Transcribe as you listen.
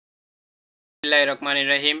বিসমিল্লাহির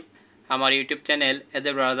রহমানির রহিম। আমার YouTube channel as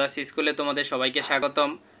a brothers স্কুলে তোমাদের সবাইকে স্বাগতম।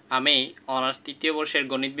 আমি অনার্স তৃতীয় বর্ষের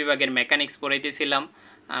গণিত বিভাগের মেকানিক্স পড়াইতেছিলাম।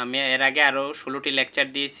 আমি এর আগে আরও 16টি লেকচার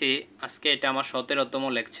দিয়েছি। আজকে এটা আমার 17তম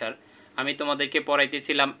লেকচার। আমি তোমাদেরকে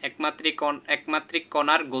পড়াইতেছিলাম একমাত্রিক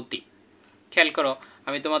কণার গতি। খেয়াল করো,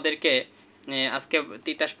 আমি তোমাদেরকে আজকে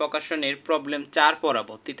তিতাস প্রকাশনীর প্রবলেম 4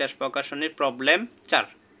 পড়াবো। তিতাস প্রকাশনীর প্রবলেম 4।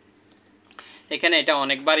 এখানে এটা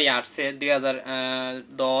অনেকবারই আসছে,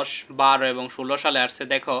 2010, 12 এবং 16 সালে আসছে।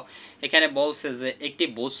 দেখো এখানে বলছে যে একটি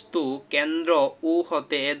বস্তু কেন্দ্র ও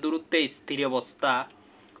হতে এ দূরত্বে স্থির অবস্থা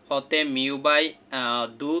হতে মিউ বাই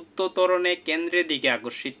দূরত্ব ত্বরণে কেন্দ্রের দিকে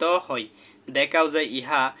আকর্ষিত হয়। দেখাও যে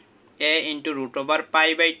ইহা a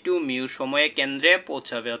 √π/2 মিউ সময়ে কেন্দ্রে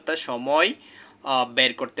পৌঁছাবে, অর্থাৎ সময়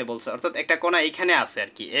বের করতে বলছে। অর্থাৎ একটা কণা এখানে আছে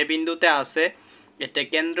আর কি, এ বিন্দুতে আছে, এটা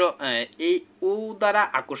কেন্দ্র এই উ দ্বারা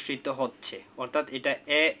আকর্ষিত হচ্ছে, অর্থাৎ এটা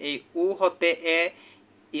এই উ হতে এ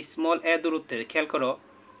স্মল এ দূরত্বে। খেয়াল করো,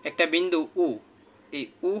 একটা বিন্দু উ, এই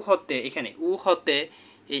উ হতে এখানে উ হতে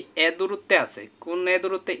এই এ দূরত্বে আছে। কোন এ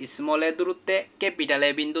দূরত্বে? স্মল এ দূরত্বে, ক্যাপিটাল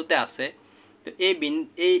এ বিন্দুতে আছে। তো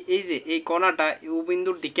এই যে এই কণাটা উ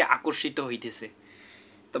বিন্দুর দিকে আকর্ষিত হইতেছে।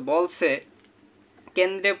 তো বলছে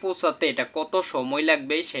কেন্দ্রে পৌঁছাতে এটা কত সময়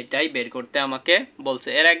লাগবে সেটাই বের করতে আমাকে বলছে।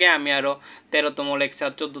 এর আগে আমি আরও 13তম লেকচার,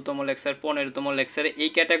 14তম লেকচার, 15তম লেকচারে এই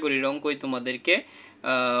ক্যাটাগরির অঙ্কই তোমাদেরকে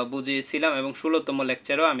বুঝিয়েছিলাম এবং 16তম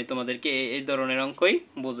লেকচারেও আমি তোমাদেরকে এই ধরনের অঙ্কই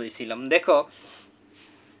বুঝিয়েছিলাম। দেখো,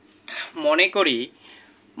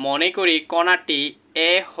 মনে করি কণাটি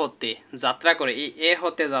এ হতে যাত্রা করে, এই এ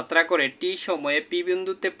হতে যাত্রা করে টি সময়ে পি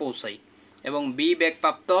বিন্দুতে পৌঁছায় এবং বি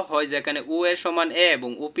বেগপ্রাপ্ত হয়, যেখানে উ এ সমান এ এবং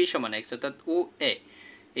উ পি সমান এক্স। অর্থাৎ উ এ,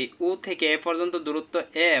 এই উ থেকে এ পর্যন্ত দূরত্ব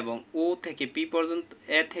এ এবং উ থেকে পি পর্যন্ত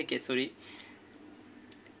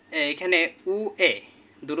এখানে উ এ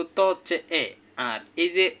দূরত্ব হচ্ছে এ, আর এই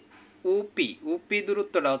যে উপি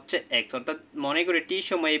দূরত্বটা হচ্ছে এক্স। অর্থাৎ মনে করি টি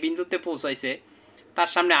সময় এই বিন্দুতে পৌঁছাইছে, তার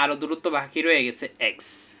সামনে আরও দূরত্ব বাকি রয়ে গেছে এক্স।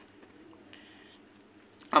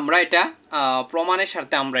 আমরা এটা প্রমাণের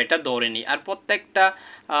সাথে আমরা এটা ধরে নিই। আর প্রত্যেকটা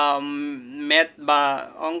ম্যাথ বা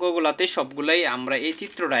অঙ্কগুলাতে সবগুলাই আমরা এই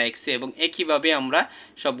চিত্রটা এঁকেছি এবং একইভাবে আমরা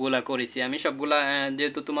সবগুলা করেছি। আমি সবগুলা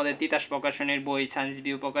যেহেতু তোমাদের তিতাস প্রকাশনের বই, সায়েন্স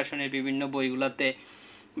ভিউ প্রকাশনের বিভিন্ন বইগুলাতে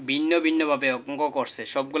ভিন্ন ভিন্নভাবে অঙ্ক করছে,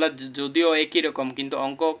 সবগুলা যদিও একই রকম কিন্তু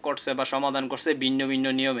অঙ্ক করছে বা সমাধান করছে ভিন্ন ভিন্ন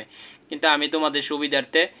নিয়মে, কিন্তু আমি তোমাদের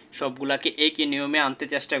সুবিধার্থে সবগুলাকে একই নিয়মে আনতে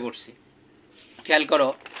চেষ্টা করছি। খেয়াল করো,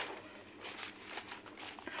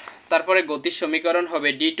 তারপরে গতির সমীকরণ হবে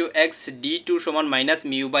d2x d2 সমান মাইনাস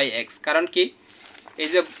মিউ বাই এক্স। কারণ কি, এই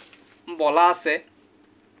যে বলা আছে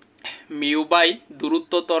মিউ বাই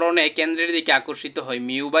দূরত্ব ত্বরণে কেন্দ্রের দিকে আকর্ষিত হয়,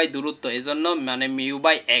 মিউ বাই দূরত্ব, এই জন্য মানে মিউ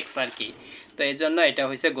বাই এক্স আর কি। তো এই জন্য এটা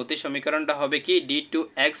হয়েছে গতির সমীকরণটা হবে কি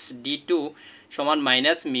d2x d2 সমান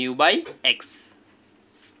মাইনাস মিউ বাই এক্স।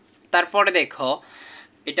 তারপরে দেখো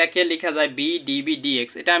এটাকে লেখা যায় বি ডিবি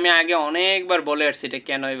ডিএক্স। এটা আমি আগে অনেকবার বলে আসছি এটা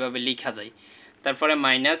কেন এভাবে লেখা যায়। তারপরে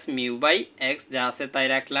মাইনাস মিউ বাই এক্স যা আছে তাই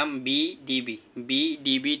রাখলাম, বি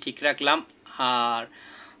ডিবি ঠিক রাখলাম, আর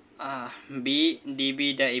বি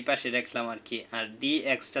ডিবিটা এই পাশে রাখলাম আর কি, আর ডি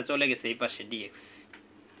এক্সটা চলে গেছে এই পাশে, ডিএক্স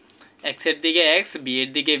এক্সের দিকে এক্স, বি এর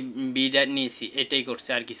দিকে বিটা নিয়েছি, এটাই করছে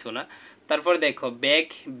আর কিছু না। তারপর দেখো বেগ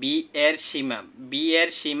বি এর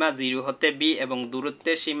সীমা 0 হতে বি এবং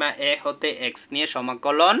দূরত্বের সীমা এ হতে এক্স নিয়ে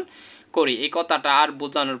সমাকলন করি। এই কথাটা আর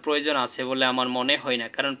বোঝানোর প্রয়োজন আছে বলে আমার মনে হয় না,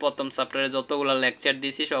 কারণ প্রথম চ্যাপ্টারে যতগুলো লেকচার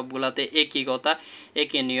দিয়েছি সবগুলাতে একই কথা,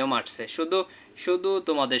 একই নিয়ম আসছে। শুধু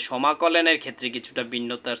তোমাদের সমাকলনের ক্ষেত্রে কিছুটা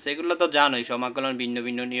ভিন্নতা আসছে, এগুলো তো জানোই, সমাকলন ভিন্ন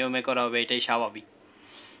ভিন্ন নিয়মে করা হবে, এটাই স্বাভাবিক।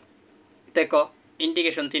 দেখো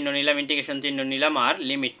ইন্টিগ্রেশন চিহ্ন নিলাম আর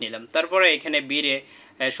লিমিট নিলাম। তারপরে এখানে বিরে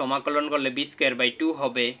সমাকলন করলে b²/2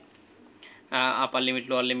 হবে, আপার লিমিট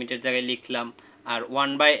লোয়ার লিমিটের জায়গায় লিখলাম। আর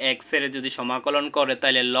 1/x এর যদি সমাকলন করে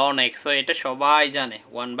তাহলে ln x হয়, এটা সবাই জানে,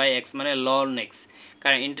 1/x মানে ln x,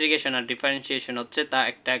 কারণ ইন্টিগ্রেশন আর ডিফারেন্সিয়েশন হচ্ছে তা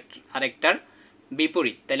আরেকটার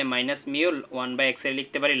বিপরীত। তাহলে মাইনাস মিউ 1/x এর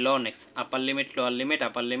লিখতে পারি ln x, আপার limit lower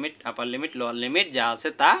limit lower limit যা আছে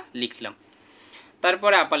তা লিখলাম।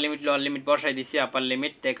 তারপরে আপার লিমিট লোয়ার লিমিট বসাই দিছি। আপার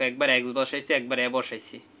লিমিট দেখো একবার x বসাইছি, একবার a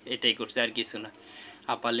বসাইছি, এটাই করছি আর কিছু না।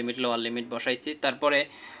 আপার লিমিট লোয়ার লিমিট বসাইছি। তারপরে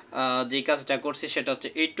যে কাজটা করছি সেটা হচ্ছে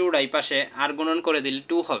এই 2 এই পাশে আর গুণন করে দিলে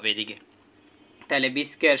 2 হবে এদিকে। তাহলে b²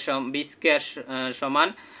 সমান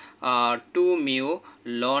 2 mu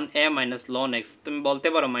ln a minus ln x। তুমি বলতে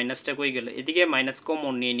পারো মাইনাসটা কই গেল, এদিকে মাইনাস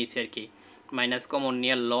কমন নিয়ে নিচ্ছি আর কি, মাইনাস কমন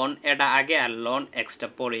নিয়ে ln এটা আগে আর ln xটা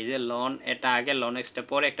পরে, এই যে ln এটা আগে ln xটা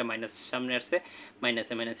পরে, একটা মাইনাস সামনে আসছে,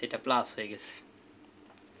 মাইনাসে মাইনাস এটা প্লাস হয়ে গেছে।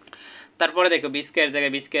 তারপরে দেখো b²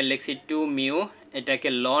 জায়গায় b² লিখছি 2 মিউ, এটাকে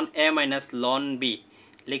ln a minus ln b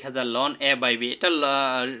লেখা যায় ln a বাই b। এটা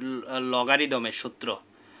লগারিদমের সূত্র,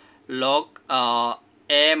 লগ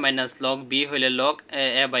এ মাইনাস লগ বি হইলে লগ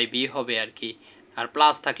এ বাই বি হবে আর কি, আর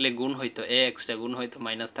প্লাস থাকলে গুণ হইতো এ এক্সটা গুণ হইতো,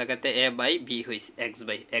 মাইনাস থাকাতে এ বাই বি হয়েছে এক্স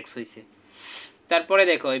বাই এক্স হয়েছে। তারপরে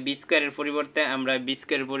দেখো এই বি স্কোয়ারের পরিবর্তে আমরা বি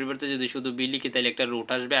স্কোয়ারের পরিবর্তে যদি শুধু বি লিখি তাহলে একটা রুট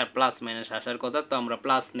আসবে, আর প্লাস মাইনাস আসার কথা, তো আমরা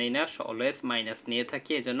প্লাস নেই না, অলওয়েজ মাইনাস নিয়ে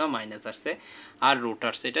থাকি, এই জন্য মাইনাস আসছে আর রুট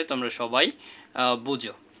আসছে, এটা তোমরা সবাই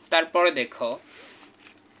বুঝো। তারপরে দেখো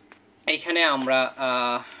এইখানে আমরা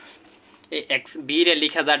এই এক্স বি রে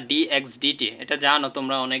লিখা যা ডি এক্স ডিটি, এটা জানো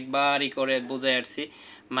তোমরা অনেকবারই করে বুঝে আসছি,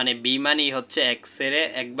 মানে বি মানি হচ্ছে এক্স এর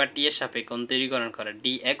একবার টি এর সাপেক্ষে অন্তরীকরণ করা,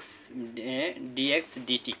 ডি এক্স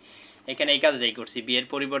ডিটি। এখানে এই কাজটাই করছি, বি এর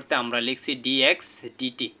পরিবর্তে আমরা লিখছি ডি এক্স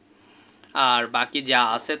ডিটি, আর বাকি যা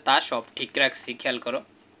আছে তা সব ঠিক রাখছি, খেয়াল করো।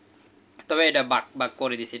 তবে এটা বাক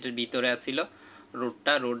করে দিছি, এটার ভিতরে আসছিল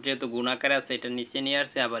রুটটা, রুট যেহেতু গুণাকারে আছে এটা নিচে নিয়ে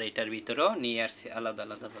আসছে, আবার এটার ভিতরেও নিয়ে আসছে আলাদা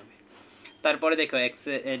আলাদাভাবে। তারপরে দেখো এক্স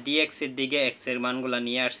ডি এক্সের দিকে এক্সের মানগুলো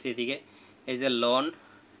নিয়ে আসছে এদিকে, এই যে লন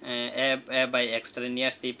এ বাই এক্সটারে নিয়ে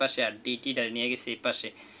আসছে এই পাশে, আর ডিটিটারে নিয়ে গেছে এই পাশে,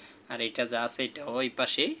 আর এটা যা আছে এটা ওই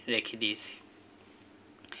পাশেই রেখে দিয়েছি।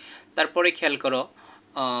 তারপরে খেয়াল করো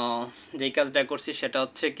যেই কাজটা করছি সেটা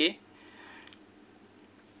হচ্ছে কি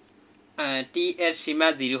টি এর সীমা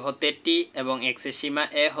 0 হতে টি এবং এক্স এর সীমা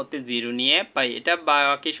এ হতে 0 নিয়ে পাই, এটা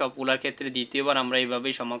বাকি সবগুলোর ক্ষেত্রে দ্বিতীয়বার আমরা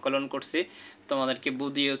এইভাবেই সমাকলন করছি, তোমাদেরকে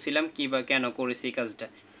বুঝিয়েছিলাম কী বা কেন করেছি এই কাজটা।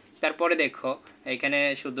 তারপরে দেখো এখানে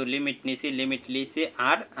শুধু লিমিট নিছি, লিমিট লিছি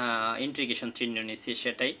আর ইন্টিগ্রেশন চিহ্ন নিছি,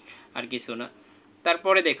 সেটাই আর কিছু না।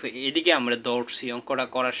 তারপরে দেখো এদিকে আমরা দৌড়ছি অঙ্কটা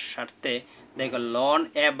করার স্বার্থে, দেখো loan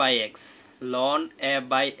A by x, loan A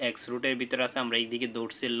by x রুটের ভিতরে আছে, আমরা এইদিকে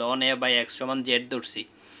দৌড়ছি লন এ বাই এক্স সমান জেড দৌড়ছি,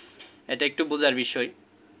 এটা একটু বোঝার বিষয়।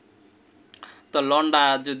 তো লনটা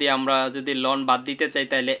যদি লন বাদ দিতে চাই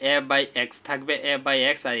তাহলে এ বাই এক্স থাকবে, এ বাই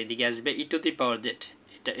এক্স, আর এদিকে আসবে ই টু দি পাওয়ার জেড,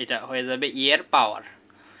 এটা হয়ে যাবে ই এর পাওয়ার,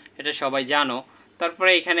 এটা সবাই জানো।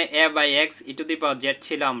 তারপরে এখানে এ by x E to the power Z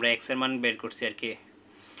ছিল, আমরা এক্স এর মান বের করছি আর কি,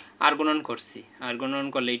 আর গুণন করছি, আর গুণন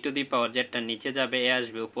করলে ই টু দি পাওয়ার জেডটা নিচে যাবে, এ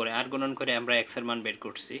আসবে উপরে, আর গুণন করে আমরা এক্স এর মান বের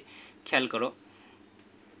করছি, খেয়াল করো।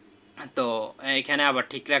 তো এখানে আবার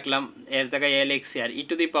ঠিক রাখলাম, এর জায়গায় এ লিখছি, আর ই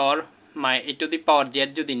টু দি পাওয়ার জেড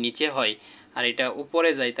যদি নিচে হয় আর এটা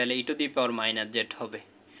উপরে যায় তাহলে ই to the power minus Z হবে।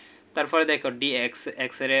 তারপরে দেখো ডি এক্স,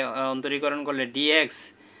 এক্স এর অন্তরীকরণ করলে ডি এক্স,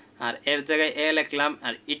 আর এর জায়গায় এ লিখলাম,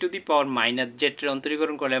 আর ই টু দি পাওয়ার মাইনাস জেডের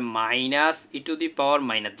অন্তরীকরণ করলে minus E to the power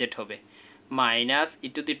minus Z হবে, minus E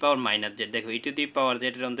to the power minus Z. দেখো ই টু দি পাওয়ার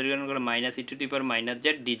জেডের অন্তরীকরণ করলে minus E to the power minus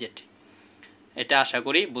Z D Z, এটা আশা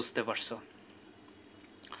করি বুঝতে পারছো।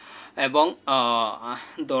 এবং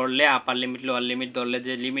ধরলে আপার লিমিট লোয়ার লিমিট ধরলে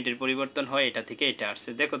যে লিমিটের পরিবর্তন হয় এটা থেকে এটা আসছে।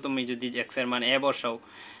 দেখো তুমি যদি এক্সের মান এ বসাও,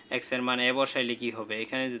 এক্সের মান এ বসাইলে কী হবে,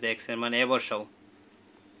 এখানে যদি এক্সের মান এ বসাও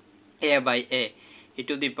এ by A E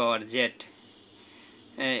to the power Z,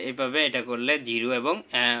 এইভাবে এটা করলে 0 এবং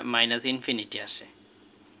মাইনাস ইনফিনিটি আসে।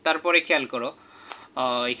 তারপরে খেয়াল করো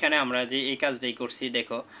এখানে আমরা যে এই কাজটাই করছি,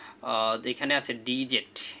 দেখো এখানে আছে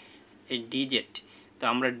ডিজেড, এই ডিজেড, তো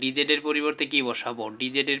আমরা ডিজেডের পরিবর্তে কি বসাবো,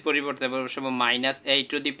 ডিজেডের পরিবর্তে বসাবো minus A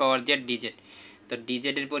to the power Z DZ, তো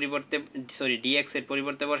ডিজেডের পরিবর্তে ডিএক্স এর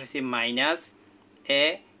পরিবর্তে বসাইছি minus A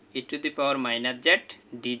E to the power minus Z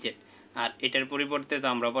DZ, আর এটার পরিবর্তে তো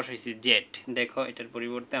আমরা বসাইছি জেড, দেখো এটার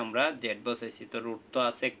পরিবর্তে আমরা জেড বসাইছি, তো রুট তো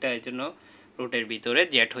আছে একটা, এই জন্য রুটের ভিতরে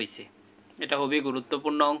জেড হয়েছে। এটা খুবই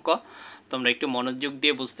গুরুত্বপূর্ণ অঙ্ক, তোমরা একটু মনোযোগ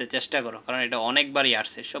দিয়ে বুঝতে চেষ্টা করো, কারণ এটা অনেকবারই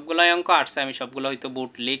আসছে, সবগুলোই অঙ্ক আসছে, আমি সবগুলো হয়তো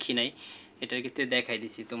বোর্ড লিখি নাই, এটার ক্ষেত্রে দেখাই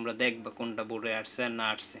দিছি, তোমরা দেখবা কোনটা বোর্ডে আসছে আর না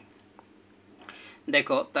আসছে।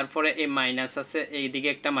 দেখো তারপরে এই মাইনাস আছে, এইদিকে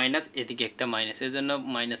একটা মাইনাস এদিকে একটা মাইনাস, এই জন্য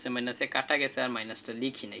মাইনাসে মাইনাসে কাটা গেছে আর মাইনাসটা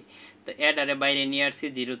লিখি নাই, তো এটারে বাইরে নিয়ে আসছি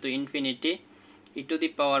 0 to infinity E to the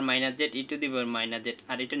power minus Z E to the power minus Z,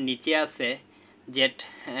 আর এটা নিচে আছে জেড,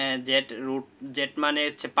 জেড রুট জেড মানে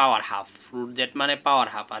হচ্ছে পাওয়ার হাফ, রুট জেড মানে পাওয়ার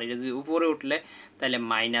হাফ, আর এটা যদি উপরে উঠলে তাহলে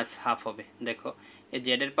মাইনাস হাফ হবে। দেখো এই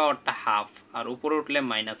জেডের পাওয়ারটা হাফ, আর উপরে উঠলে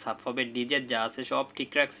মাইনাস হাফ হবে, ডিজেড যা আছে সব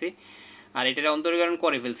ঠিক রাখছি, আর এটার অন্তরীকরণ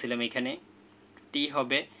করে ফেলছিলাম, এখানে টি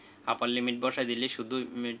হবে, আপার লিমিট বসাই দিলে শুধু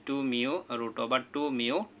 2 মিউ রুট ওভার 2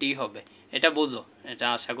 মিউ টি হবে, এটা বোঝো, এটা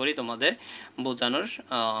আশা করি তোমাদের বোঝানোর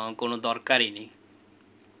কোনো দরকারই নেই।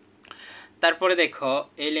 তারপরে দেখো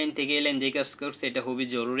এই লাইন থেকে এই লাইন যে কাজ করছে এটা খুবই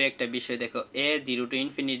জরুরি একটা বিষয়, দেখো এ 0 টু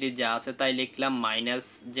ইনফিনিটি যা আছে তাই লিখলাম minus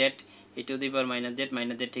Z E to the power minus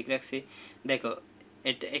Z ঠিক রাখছি। দেখো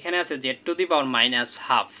এটা এখানে আছে Z to the power minus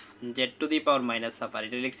half, Z to the power minus half, আর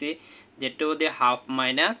এটা লিখছি Z to the half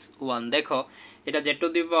minus 1। দেখো এটা Z to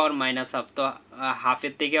the power minus half, তো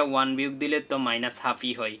হাফের থেকে 1 বিয়োগ দিলে তো মাইনাস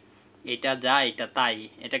হাফই হয়, এটা যা এটা তাই,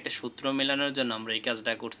 এটা একটা সূত্র মেলানোর জন্য আমরা এই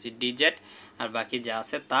কাজটা করছি, ডিজেড আর বাকি যা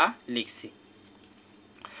আছে তা লিখছি।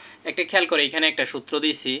 একটা খেয়াল করে এখানে একটা সূত্র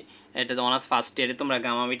দিয়েছি, এটা তো অনার্স ফার্স্ট ইয়ারে তোমরা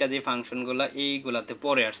গামা বিটা যে ফাংশনগুলো এইগুলাতে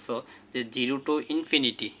পড়ে আসছো, যে 0 to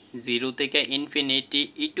ইনফিনিটি, 0 থেকে infinity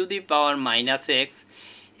E to the power minus x,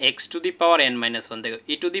 x to the power N minus one, দেখো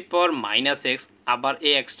ই to the power minus x, আবার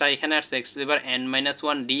এই এক্সটা এখানে আসছে, x to the power N minus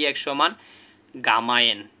one D x সমান gamma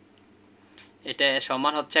N, এটা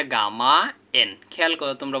সমান হচ্ছে gamma N. খেয়াল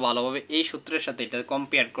করো তোমরা ভালোভাবে, এই সূত্রের সাথে এটা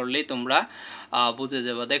কম্পেয়ার করলেই তোমরা বুঝে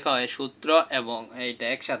যাবে। দেখো এই সূত্র এবং এইটা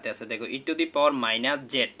একসাথে আছে, দেখো ই to the power minus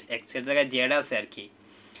Z, এক্সের জায়গায় জেড আছে আর কি,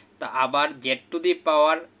 তা আবার Z to the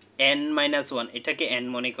power N minus one, এটাকে এন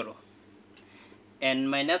মনে করো, এন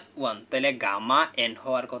মাইনাস ওয়ান, তাহলে গামা এন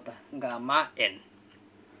হওয়ার কথা, গামা এন।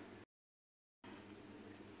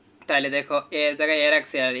 তাহলে দেখো এর জায়গায় এ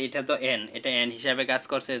রাখছে আর এটা তো এন, এটা এন হিসাবে কাজ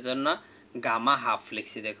করছে, এর জন্য গামা হাফ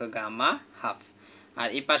লিখছি, দেখো গামা হাফ, আর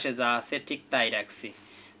এই পাশে যা আছে ঠিক তাই রাখছি।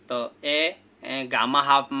 তো গামা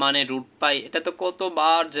হাফ মানে রুট পাই, এটা তো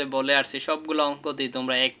কতবার যে বলে আসছি, সবগুলো অঙ্কতেই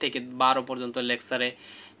তোমরা 1 থেকে 12 পর্যন্ত লেকচারে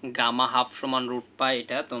গামা হাফ সমান রুট পাই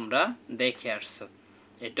এটা তোমরা দেখে আসছো,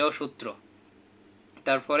 এটাও সূত্র।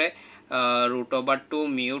 তারপরে রুট ওভার 2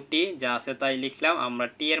 মিউ টি যা আছে তাই লিখলাম, আমরা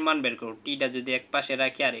টি এর মান বের করব, টিটা যদি এক পাশে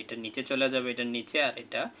রাখি আর এটা নিচে চলে যাবে, এটা নিচে আর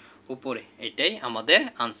এটা উপরে, এটাই আমাদের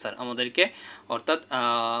আনসার। আমাদেরকে অর্থাৎ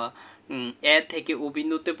এ থেকে ও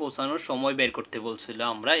বিন্দুতে পৌঁছানোর সময় বের করতে বলছিল,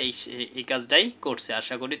 আমরা এই কাজটাই করছি,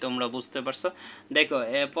 আশা করি তোমরা বুঝতে পারছো। দেখো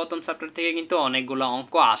প্রথম চ্যাপ্টার থেকে কিন্তু অনেকগুলো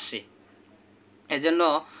অঙ্ক আসে, এজন্য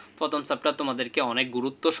প্রথম চ্যাপ্টার তোমাদেরকে অনেক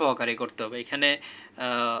গুরুত্ব সহকারে করতে হবে, এখানে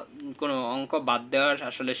কোনো অঙ্ক বাদ দেওয়ার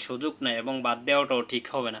আসলে সুযোগ নাই, এবং বাদ দেওয়াটাও ঠিক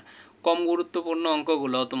হবে না। কম গুরুত্বপূর্ণ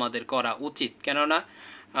অঙ্কগুলো তোমাদের করা উচিত, কেননা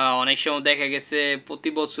অনেক সময় দেখা গেছে প্রতি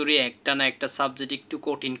বছরই একটা না একটা সাবজেক্ট একটু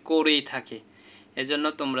কঠিন করেই থাকে, এজন্য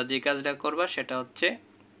তোমরা যে কাজটা করবা সেটা হচ্ছে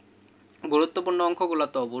গুরুত্বপূর্ণ অঙ্কগুলো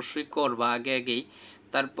তো অবশ্যই করবা আগেই,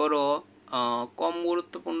 তারপরও কম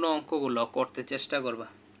গুরুত্বপূর্ণ অঙ্কগুলো করতে চেষ্টা করবা,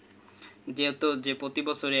 যেহেতু যে প্রতি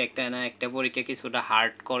বছরই একটা না একটা পরীক্ষা কিছুটা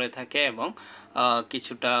হার্ড করে থাকে এবং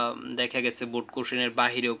কিছুটা দেখা গেছে বোর্ড কোশ্চেনের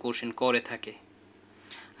বাহিরেও কোশ্চেন করে থাকে।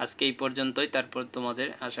 আজকে এই পর্যন্তই, তারপর তোমাদের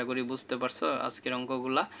আশা করি বুঝতে পারছো আজকের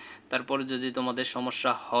অঙ্কগুলা। তারপর যদি তোমাদের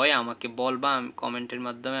সমস্যা হয় আমাকে বলবা, আমি কমেন্টের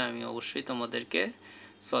মাধ্যমে আমি অবশ্যই তোমাদেরকে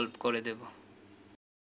সলভ করে দেব।